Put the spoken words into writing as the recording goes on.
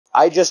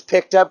I just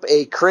picked up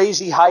a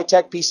crazy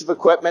high-tech piece of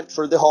equipment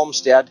for the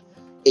homestead,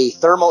 a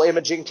thermal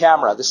imaging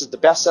camera. This is the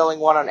best-selling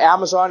one on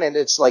Amazon, and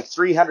it's like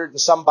 300 and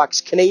some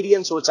bucks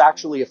Canadian, so it's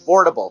actually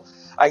affordable.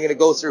 I'm going to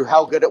go through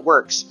how good it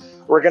works.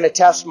 We're going to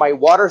test my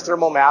water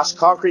thermal mass,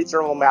 concrete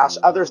thermal mass,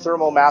 other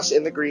thermal mass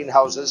in the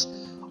greenhouses,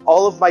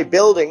 all of my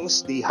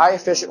buildings, the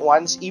high-efficient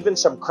ones, even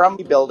some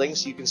crummy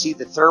buildings. You can see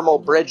the thermal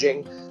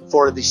bridging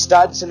for the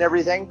studs and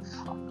everything.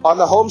 On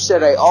the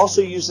homestead, I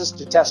also use this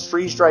to test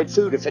freeze-dried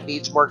food if it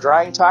needs more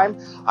drying time.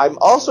 I'm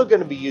also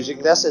going to be using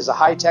this as a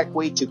high-tech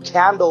way to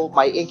candle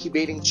my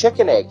incubating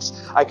chicken eggs.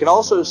 I can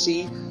also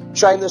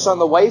shine this on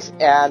the wife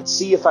and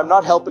see if I'm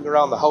not helping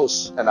around the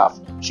house enough.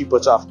 She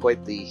puts off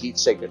quite the heat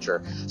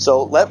signature.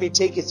 So let me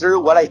take you through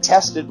what I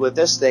tested with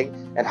this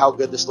thing and how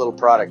good this little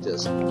product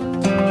is.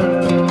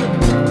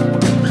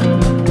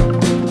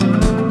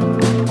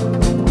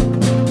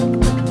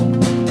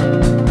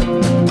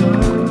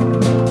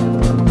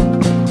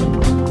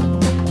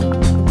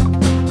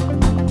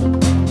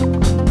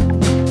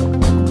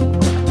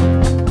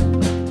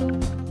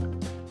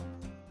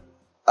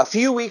 A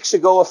few weeks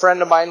ago, a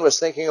friend of mine was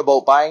thinking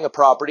about buying a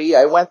property.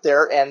 I went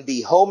there, and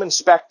the home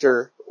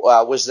inspector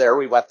was there.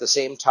 We went at the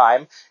same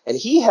time, and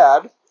he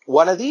had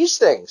one of these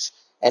things,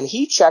 and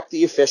he checked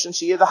the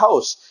efficiency of the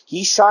house.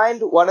 He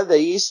shined one of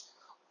these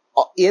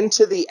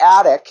into the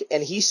attic,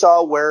 and he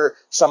saw where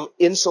some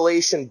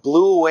insulation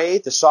blew away,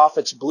 the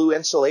soffit's blue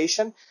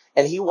insulation,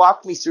 and he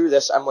walked me through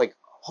this. I'm like,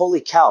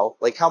 holy cow,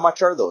 like how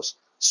much are those?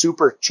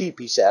 Super cheap,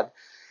 he said.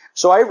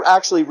 So I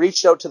actually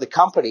reached out to the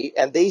company,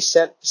 and they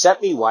sent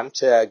me one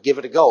to give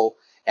it a go.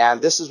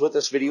 And this is what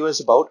this video is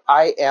about.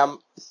 I am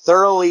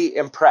thoroughly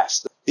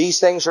impressed.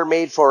 These things are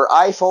made for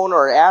iPhone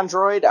or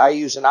Android. I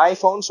use an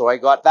iPhone, so I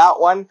got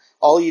that one.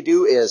 All you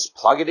do is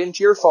plug it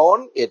into your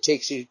phone. It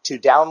takes you to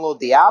download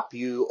the app.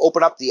 You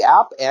open up the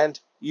app, and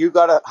you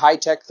got a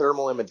high-tech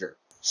thermal imager.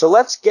 So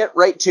let's get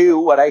right to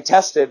what I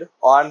tested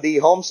on the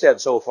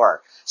homestead so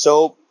far.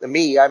 So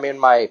I'm in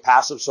my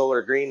passive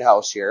solar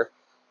greenhouse here.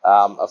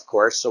 Of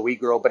course, so we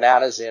grow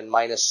bananas in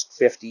minus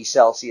 50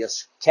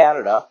 Celsius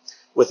Canada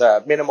with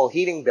a minimal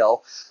heating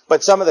bill.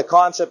 But some of the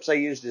concepts I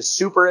used is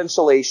super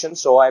insulation,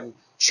 so I'm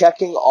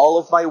checking all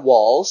of my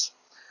walls.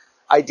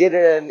 I did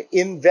an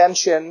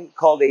invention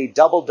called a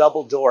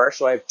double door,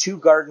 so I have two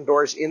garden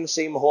doors in the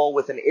same hole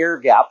with an air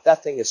gap.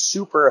 That thing is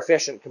super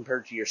efficient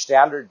compared to your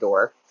standard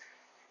door.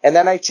 And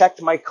then I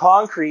checked my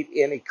concrete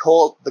in the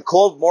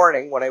cold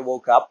morning when I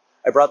woke up.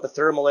 I brought the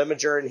thermal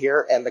imager in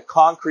here, and the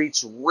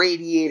concrete's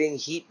radiating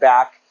heat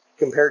back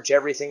compared to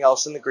everything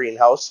else in the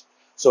greenhouse.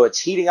 So it's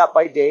heating up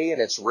by day,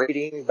 and it's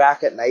radiating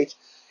back at night.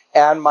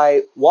 And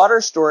my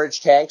water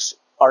storage tanks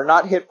are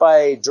not hit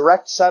by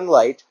direct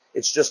sunlight.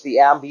 It's just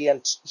the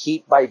ambient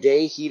heat by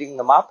day heating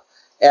them up.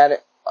 And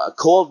a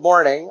cold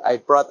morning, I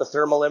brought the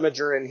thermal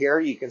imager in here.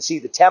 You can see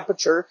the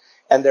temperature,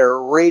 and they're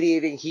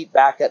radiating heat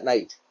back at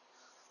night.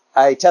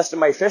 I tested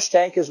my fish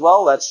tank as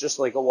well. That's just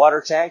like a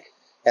water tank,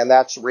 and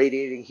that's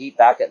radiating heat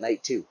back at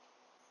night too.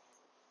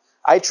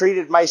 I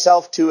treated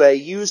myself to a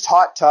used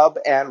hot tub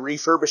and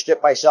refurbished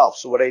it myself.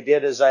 So what I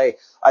did is I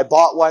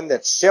bought one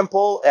that's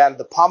simple, and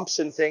the pumps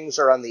and things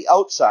are on the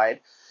outside.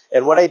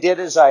 And what I did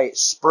is I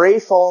spray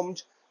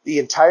foamed the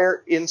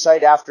entire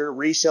inside after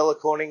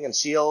re-siliconing and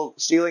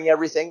sealing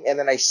everything. And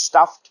then I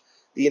stuffed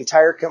the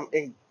entire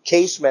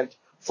encasement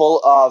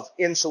full of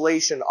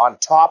insulation on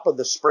top of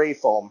the spray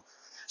foam.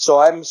 So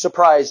I'm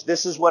surprised.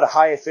 This is what a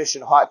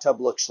high-efficient hot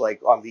tub looks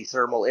like on the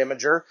thermal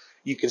imager.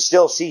 You can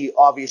still see,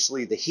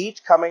 obviously, the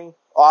heat coming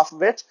off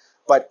of it,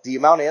 but the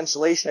amount of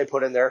insulation I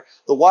put in there,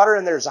 the water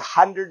in there is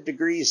 100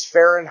 degrees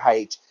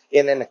Fahrenheit,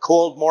 and in a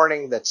cold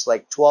morning that's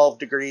like 12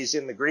 degrees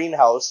in the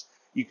greenhouse,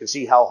 you can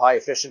see how high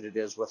efficient it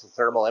is with a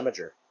thermal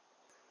imager.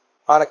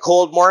 On a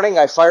cold morning,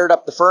 I fired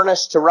up the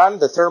furnace to run.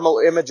 The thermal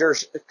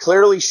imager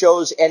clearly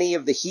shows any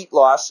of the heat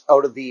loss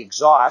out of the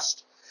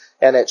exhaust,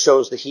 and it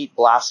shows the heat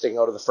blasting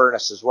out of the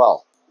furnace as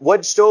well.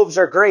 Wood stoves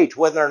are great.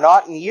 When they're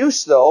not in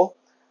use, though,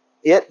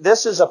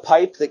 this is a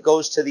pipe that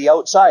goes to the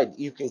outside.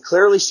 You can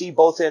clearly see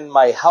both in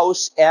my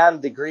house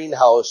and the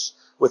greenhouse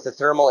with the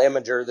thermal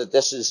imager that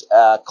this is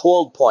a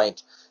cold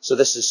point. So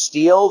this is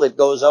steel that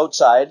goes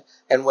outside,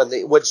 and when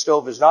the wood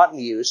stove is not in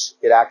use,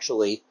 it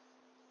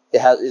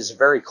is a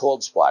very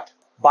cold spot.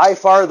 By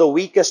far the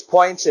weakest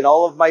points in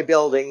all of my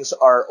buildings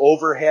are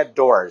overhead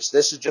doors.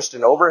 This is just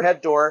an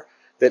overhead door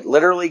that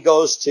literally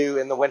goes to,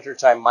 in the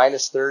wintertime,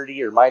 minus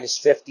 30 or minus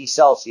 50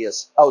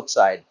 Celsius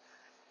outside.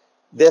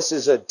 This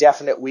is a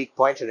definite weak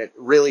point, and it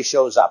really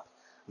shows up.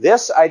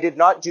 This, I did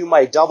not do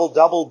my double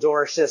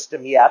door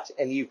system yet,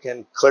 and you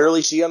can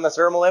clearly see on the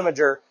thermal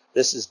imager,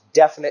 this is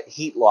definite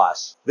heat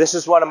loss. This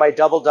is one of my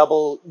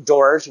double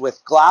doors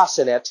with glass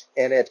in it,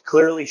 and it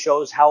clearly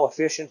shows how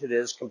efficient it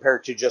is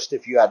compared to just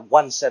if you had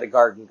one set of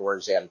garden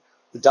doors in.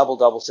 The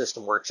double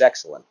system works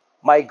excellent.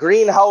 My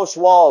greenhouse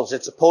walls,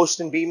 it's a post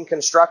and beam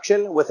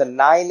construction with a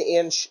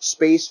 9-inch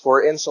space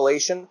for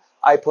insulation.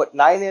 I put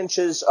 9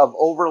 inches of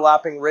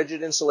overlapping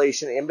rigid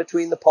insulation in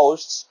between the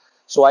posts,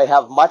 so I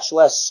have much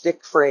less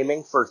stick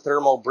framing for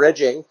thermal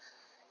bridging.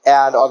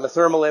 And on the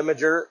thermal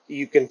imager,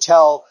 you can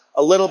tell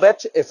a little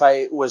bit if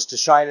I was to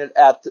shine it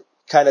at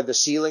kind of the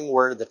ceiling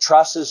where the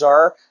trusses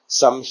are.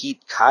 Some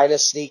heat kind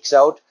of sneaks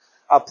out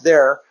up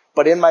there.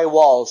 But in my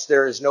walls,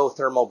 there is no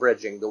thermal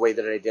bridging the way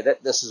that I did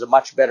it. This is a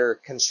much better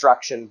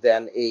construction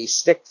than a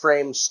stick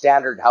frame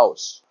standard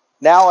house.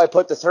 Now I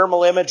put the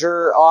thermal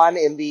imager on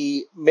in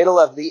the middle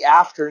of the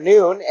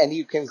afternoon, and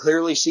you can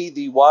clearly see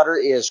the water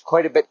is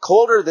quite a bit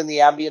colder than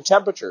the ambient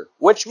temperature,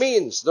 which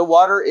means the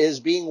water is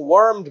being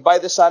warmed by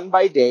the sun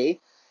by day.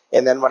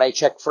 And then when I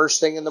check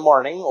first thing in the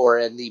morning or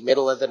in the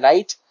middle of the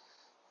night,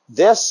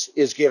 this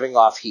is giving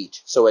off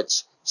heat. So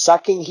it's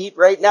sucking heat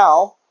right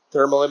now,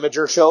 thermal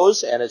imager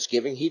shows, and it's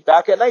giving heat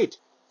back at night.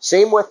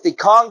 Same with the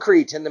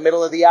concrete in the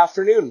middle of the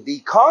afternoon. The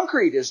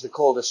concrete is the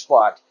coldest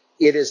spot.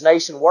 It is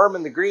nice and warm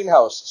in the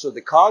greenhouse, so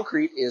the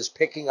concrete is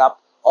picking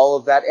up all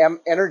of that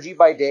energy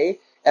by day,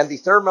 and the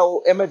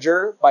thermal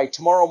imager by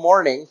tomorrow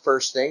morning,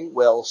 first thing,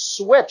 will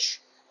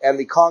switch, and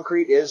the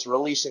concrete is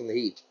releasing the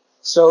heat.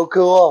 So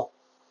cool.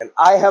 And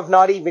I have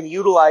not even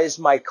utilized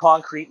my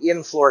concrete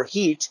in-floor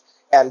heat,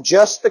 and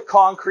just the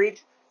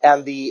concrete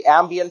and the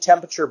ambient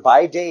temperature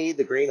by day,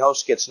 the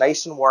greenhouse gets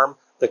nice and warm.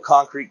 The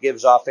concrete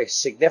gives off a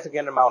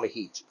significant amount of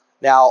heat.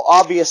 Now,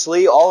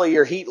 obviously, all of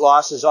your heat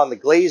loss is on the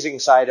glazing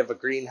side of a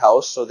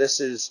greenhouse. So this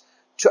is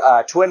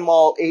twin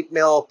wall 8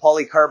 mil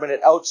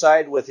polycarbonate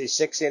outside with a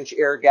 6-inch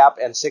air gap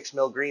and 6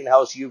 mil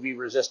greenhouse UV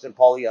resistant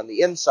poly on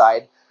the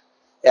inside.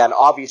 And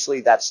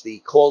obviously, that's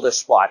the coldest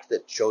spot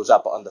that shows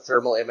up on the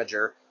thermal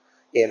imager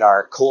in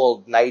our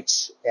cold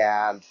nights,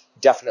 and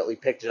definitely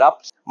picked it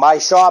up. My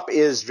shop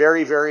is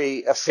very,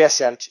 very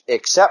efficient,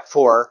 except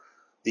for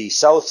the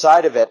south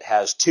side of it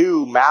has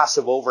 2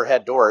 massive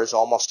overhead doors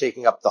almost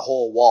taking up the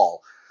whole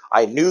wall.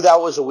 I knew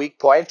that was a weak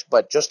point,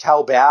 but just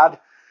how bad?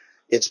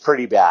 It's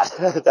pretty bad.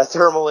 The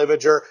thermal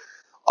imager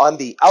on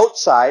the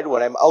outside,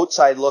 when I'm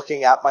outside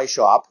looking at my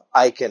shop,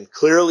 I can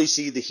clearly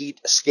see the heat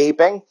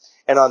escaping.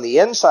 And on the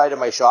inside of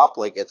my shop,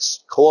 like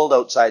it's cold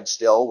outside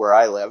still where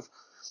I live,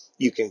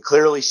 you can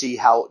clearly see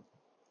how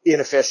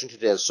inefficient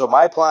it is. So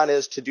my plan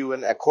is to do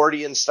an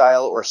accordion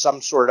style or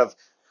some sort of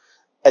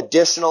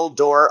additional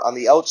door on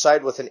the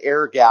outside with an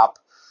air gap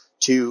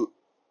to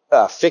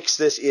fix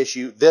this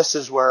issue. This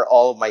is where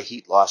all of my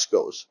heat loss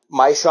goes.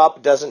 My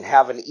shop doesn't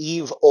have an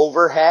eave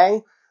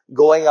overhang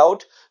going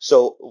out.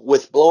 So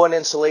with blow-in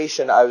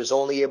insulation, I was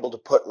only able to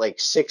put like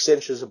 6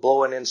 inches of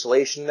blow-in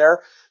insulation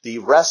there. The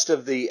rest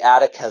of the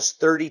attic has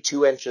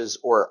 32 inches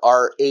or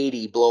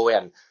R80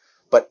 blow-in.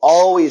 But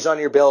always on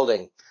your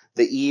building,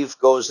 the eave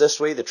goes this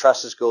way, the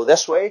trusses go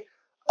this way.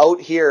 Out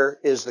here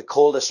is the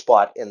coldest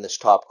spot in this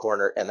top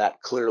corner, and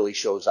that clearly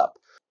shows up.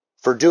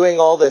 For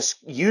doing all this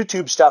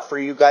YouTube stuff for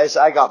you guys,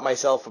 I got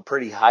myself a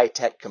pretty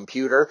high-tech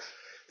computer.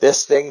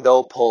 This thing,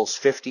 though, pulls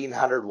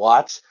 1,500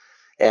 watts,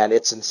 and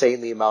it's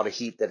insane the amount of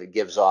heat that it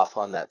gives off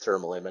on that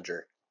thermal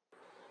imager.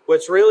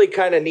 What's really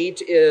kind of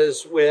neat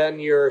is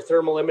when you're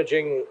thermal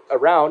imaging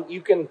around,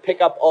 you can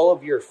pick up all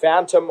of your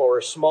phantom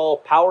or small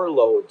power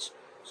loads.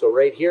 So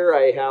right here,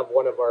 I have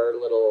one of our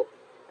little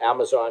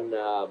Amazon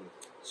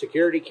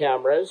security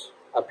cameras.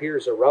 Up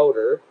here's a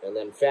router and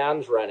then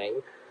fans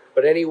running.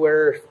 But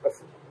anywhere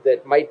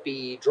that might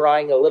be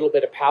drawing a little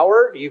bit of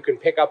power, you can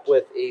pick up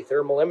with a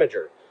thermal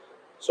imager.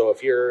 So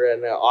if you're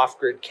in an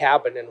off-grid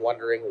cabin and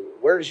wondering,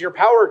 where's your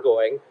power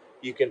going?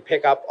 You can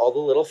pick up all the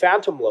little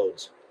phantom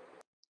loads.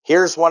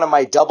 Here's one of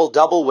my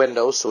double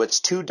windows. So it's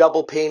 2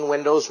 double pane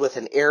windows with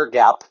an air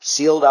gap,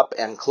 sealed up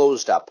and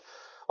closed up.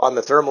 On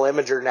the thermal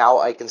imager now,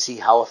 I can see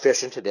how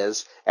efficient it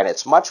is, and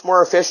it's much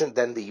more efficient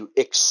than the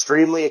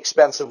extremely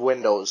expensive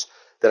windows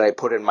that I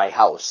put in my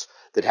house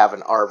that have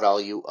an R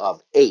value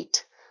of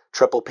 8.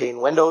 Triple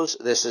pane windows.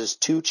 This is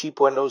 2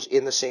 cheap windows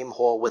in the same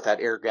hole with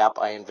that air gap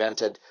I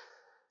invented.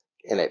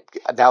 And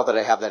now that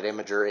I have that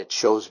imager, it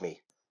shows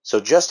me. So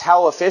just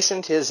how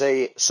efficient is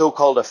a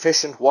so-called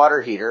efficient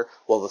water heater?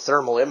 Well, the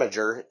thermal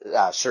imager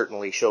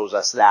certainly shows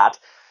us that.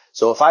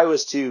 So if I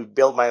was to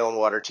build my own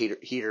water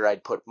heater,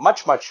 I'd put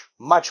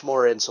much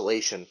more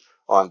insulation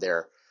on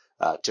there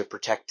to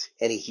protect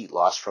any heat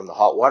loss from the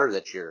hot water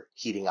that you're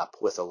heating up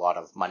with a lot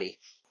of money.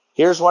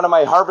 Here's one of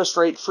my harvest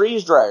rate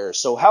freeze dryers.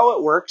 So how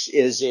it works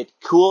is it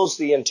cools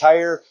the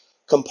entire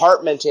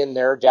compartment in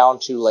there down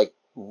to like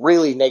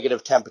really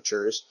negative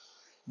temperatures.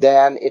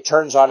 Then it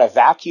turns on a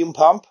vacuum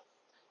pump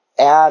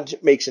and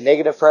makes a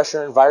negative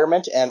pressure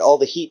environment, and all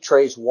the heat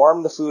trays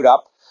warm the food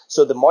up.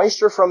 So the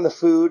moisture from the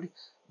food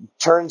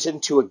turns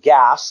into a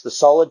gas, the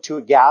solid to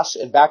a gas,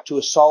 and back to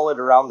a solid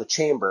around the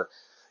chamber.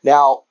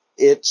 Now,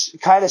 it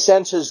kind of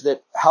senses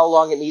that how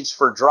long it needs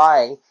for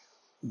drying,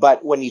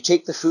 but when you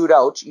take the food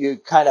out,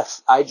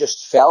 I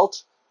just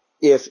felt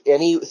if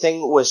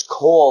anything was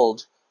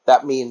cold,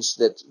 that means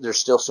that there's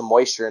still some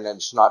moisture and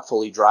it's not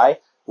fully dry.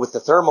 With the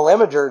thermal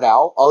imager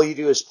now, all you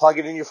do is plug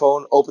it in your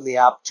phone, open the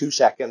app, 2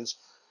 seconds,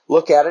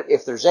 look at it.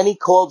 If there's any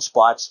cold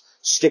spots,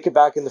 stick it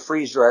back in the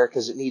freeze dryer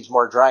because it needs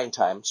more drying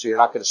time. So you're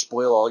not going to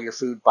spoil all your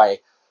food by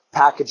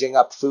packaging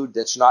up food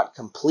that's not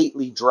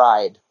completely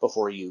dried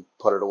before you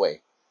put it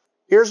away.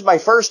 Here's my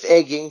first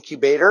egg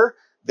incubator.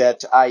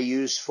 that I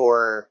use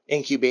for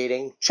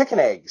incubating chicken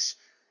eggs.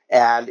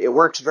 And it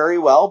works very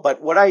well,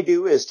 but what I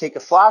do is take a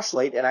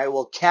flashlight and I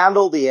will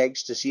candle the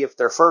eggs to see if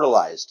they're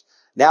fertilized.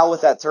 Now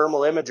with that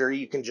thermal imager,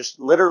 you can just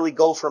literally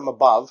go from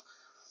above,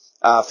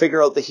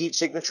 figure out the heat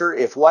signature.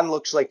 If one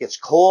looks like it's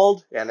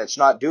cold and it's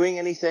not doing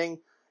anything,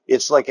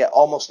 it's like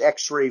almost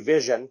X-ray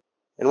vision.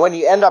 And when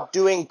you end up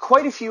doing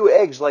quite a few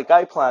eggs like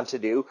I plan to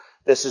do,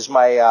 this is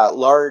my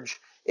large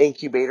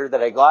incubator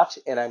that I got,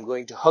 and I'm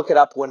going to hook it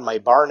up when my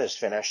barn is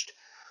finished.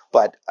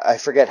 But I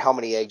forget how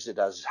many eggs it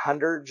does,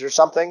 hundreds or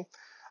something.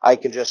 I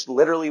can just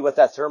literally with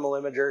that thermal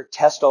imager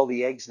test all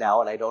the eggs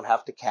now, and I don't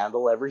have to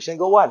candle every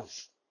single one.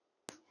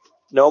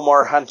 No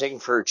more hunting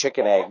for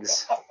chicken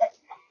eggs.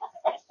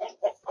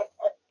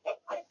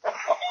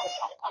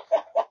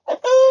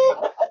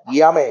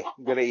 Yummy.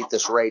 I'm going to eat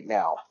this right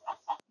now.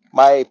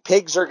 My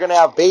pigs are going to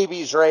have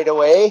babies right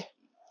away,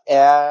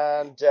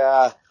 and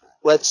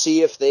let's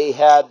see if they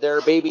had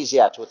their babies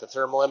yet with the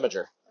thermal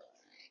imager.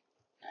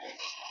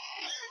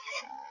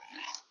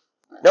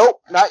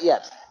 Nope, not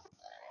yet.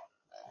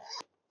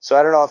 So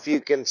I don't know if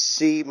you can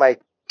see my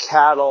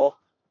cattle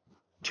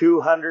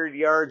 200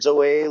 yards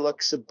away.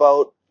 Looks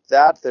about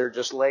that. They're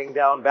just laying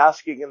down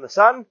basking in the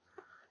sun.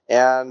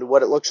 And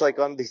what it looks like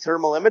on the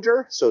thermal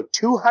imager. So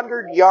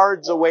 200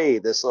 yards away,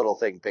 this little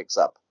thing picks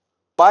up.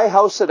 My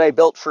house that I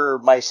built for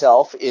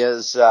myself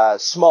is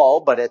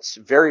small, but it's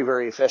very,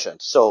 very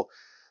efficient. So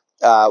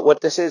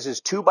what this is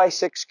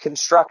 2x6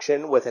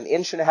 construction with an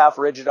 1.5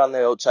 rigid on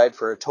the outside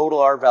for a total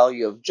R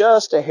value of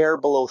just a hair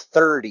below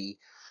 30.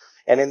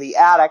 And in the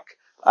attic,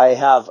 I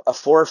have a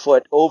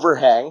 4-foot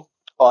overhang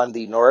on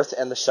the north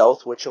and the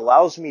south, which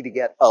allows me to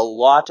get a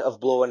lot of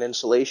blow-in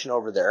insulation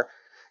over there.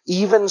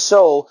 Even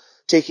so,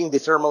 taking the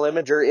thermal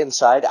imager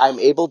inside, I'm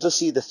able to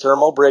see the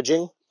thermal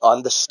bridging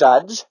on the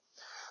studs.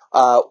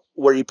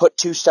 Where you put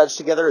two studs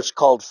together, it's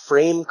called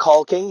frame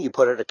caulking. You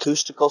put an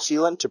acoustical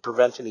sealant to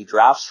prevent any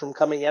drafts from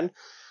coming in.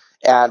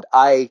 And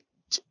I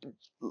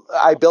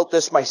built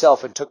this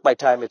myself and took my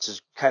time.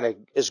 It's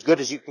as good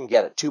as you can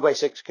get it.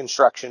 2x6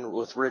 construction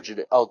with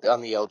rigid out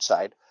on the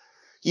outside.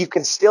 You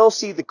can still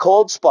see the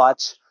cold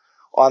spots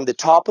on the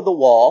top of the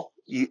wall,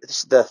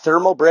 the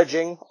thermal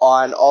bridging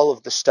on all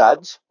of the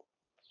studs.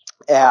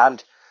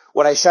 And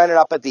when I shine it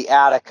up at the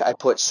attic, I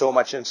put so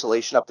much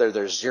insulation up there,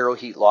 there's zero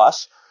heat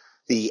loss.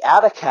 The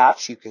attic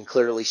hatch, you can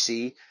clearly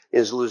see,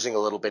 is losing a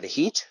little bit of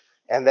heat.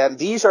 And then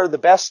these are the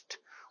best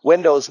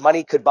windows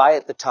money could buy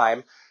at the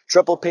time.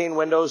 Triple pane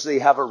windows, they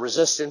have a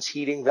resistance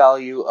heating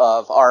value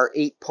of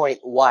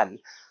R8.1.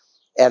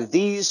 And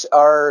these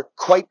are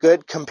quite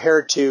good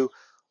compared to,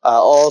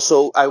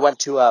 also I went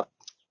to a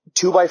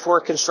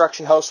 2x4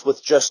 construction house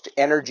with just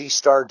Energy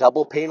Star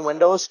double pane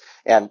windows,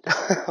 and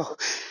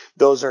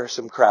those are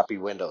some crappy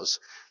windows.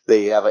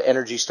 They have an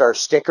Energy Star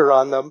sticker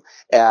on them,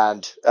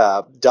 and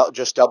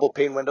just double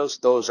pane windows.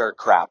 Those are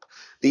crap.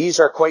 These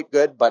are quite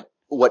good, but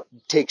what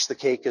takes the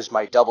cake is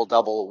my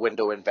double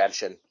window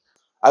invention.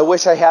 I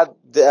wish I had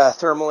the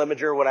thermal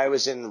imager when I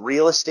was in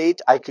real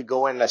estate. I could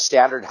go in a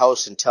standard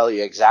house and tell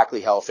you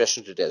exactly how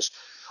efficient it is.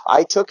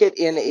 I took it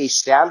in a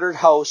standard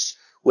house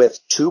with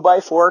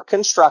 2x4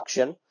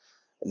 construction.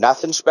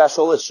 Nothing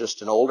special. It's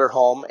just an older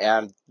home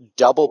and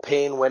double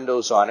pane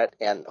windows on it.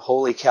 And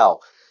holy cow,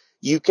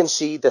 you can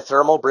see the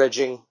thermal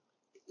bridging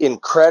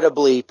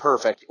incredibly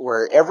perfect.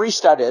 Where every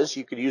stud is,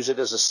 you could use it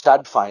as a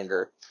stud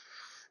finder,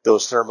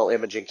 those thermal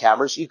imaging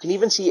cameras. You can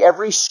even see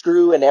every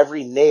screw and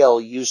every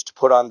nail used to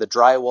put on the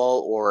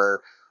drywall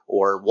or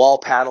wall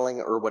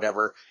paneling or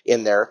whatever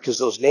in there, because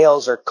those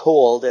nails are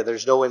cold and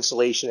there's no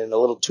insulation in a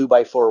little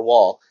 2x4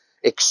 wall.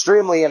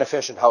 Extremely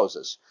inefficient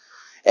houses.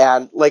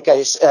 And like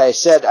I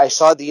said, I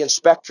saw the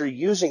inspector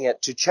using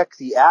it to check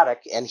the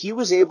attic, and he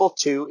was able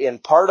to, in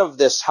part of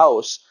this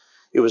house,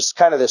 it was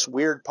kind of this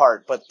weird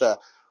part, but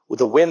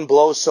the wind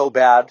blows so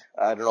bad,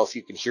 I don't know if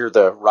you can hear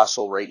the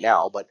rustle right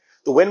now, but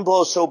the wind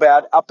blows so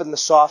bad up in the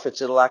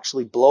soffits, it'll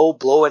actually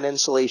blow an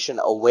insulation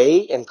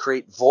away and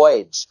create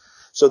voids.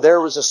 So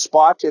there was a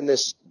spot in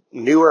this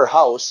newer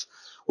house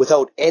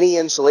without any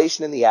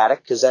insulation in the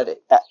attic because that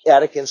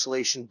attic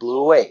insulation blew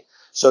away.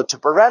 So to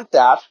prevent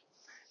that,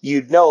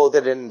 you'd know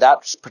that in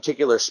that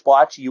particular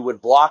spot, you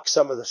would block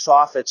some of the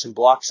soffits and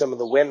block some of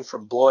the wind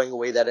from blowing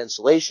away that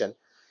insulation.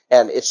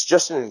 And it's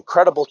just an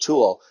incredible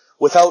tool.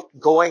 Without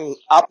going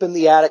up in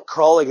the attic,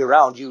 crawling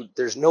around,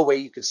 there's no way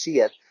you could see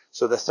it.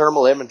 So the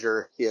thermal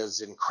imager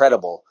is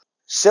incredible.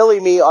 Silly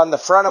me, on the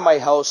front of my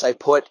house, I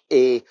put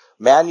a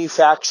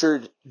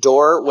manufactured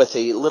door with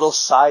a little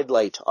side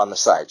light on the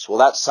sides. Well,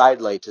 that side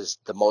light is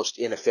the most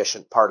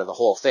inefficient part of the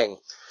whole thing.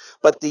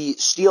 But the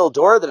steel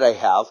door that I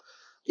have,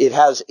 it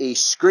has a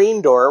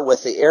screen door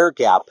with the air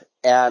gap,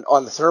 and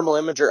on the thermal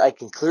imager, I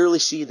can clearly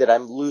see that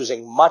I'm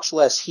losing much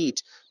less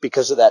heat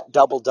because of that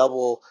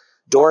double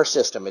door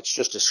system. It's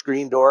just a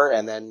screen door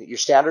and then your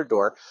standard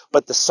door,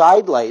 but the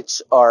side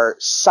lights are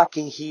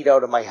sucking heat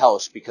out of my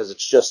house because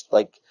it's just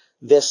like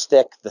this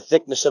thick, the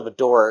thickness of a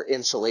door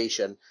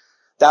insulation.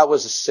 That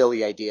was a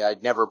silly idea.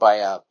 I'd never buy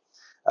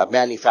a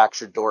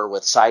manufactured door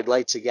with side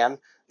lights again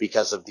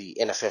because of the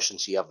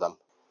inefficiency of them.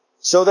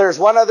 So there's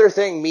one other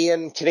thing me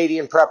and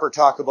Canadian Prepper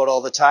talk about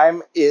all the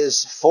time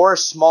is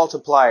force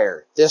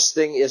multiplier. This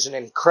thing is an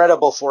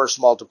incredible force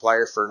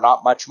multiplier for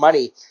not much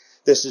money.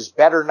 This is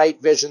better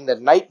night vision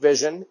than night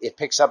vision. It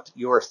picks up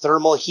your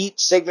thermal heat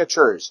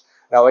signatures.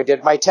 Now I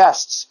did my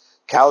tests.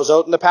 Cows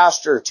out in the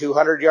pasture,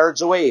 200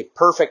 yards away.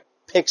 Perfect.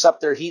 Picks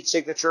up their heat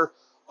signature.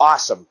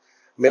 Awesome.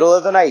 Middle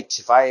of the night,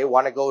 if I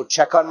want to go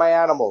check on my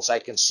animals, I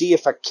can see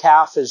if a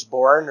calf is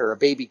born or a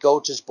baby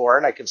goat is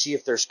born. I can see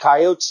if there's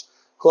coyotes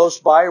close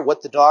by or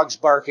what the dog's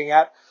barking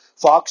at.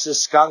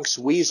 Foxes, skunks,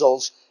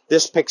 weasels.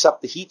 This picks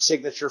up the heat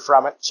signature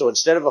from it. So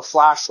instead of a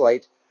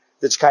flashlight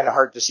that's kind of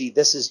hard to see,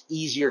 this is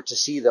easier to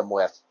see them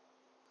with.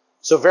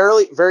 So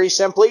very, very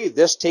simply,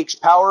 this takes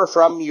power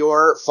from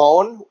your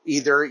phone.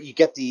 Either you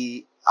get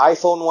the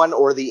iPhone one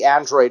or the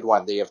Android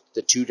one. They have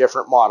the two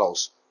different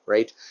models,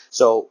 right?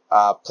 So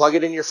plug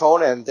it in your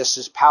phone and this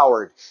is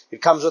powered.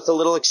 It comes with a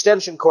little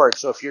extension cord.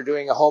 So if you're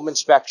doing a home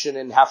inspection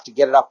and have to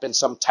get it up in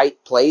some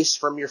tight place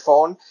from your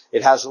phone,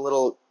 it has a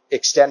little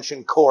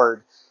extension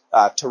cord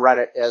to run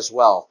it as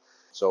well.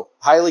 So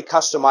highly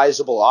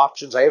customizable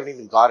options. I haven't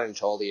even gotten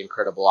into all the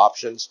incredible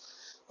options,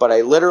 but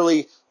I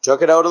literally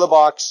took it out of the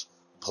box,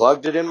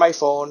 plugged it in my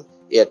phone.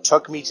 It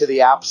took me to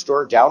the App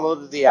Store,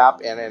 downloaded the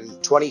app, and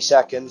in 20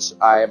 seconds,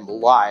 I'm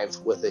live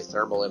with a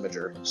thermal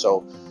imager.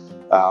 So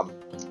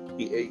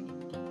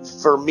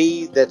for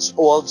me, that's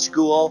old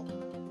school.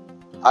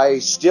 I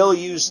still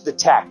use the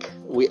tech.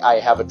 I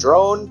have a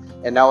drone,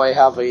 and now I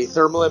have a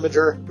thermal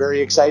imager. Very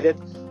excited.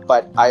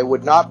 But I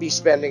would not be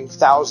spending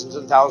thousands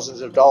and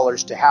thousands of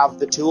dollars to have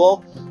the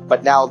tool.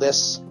 But now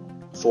this,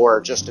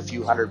 for just a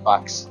few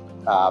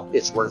 $100,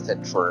 it's worth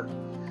it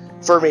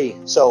for me.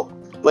 So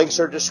links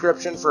are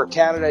description for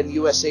Canada and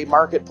USA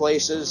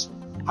marketplaces.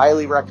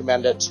 Highly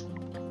recommend it.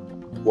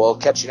 We'll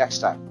catch you next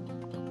time.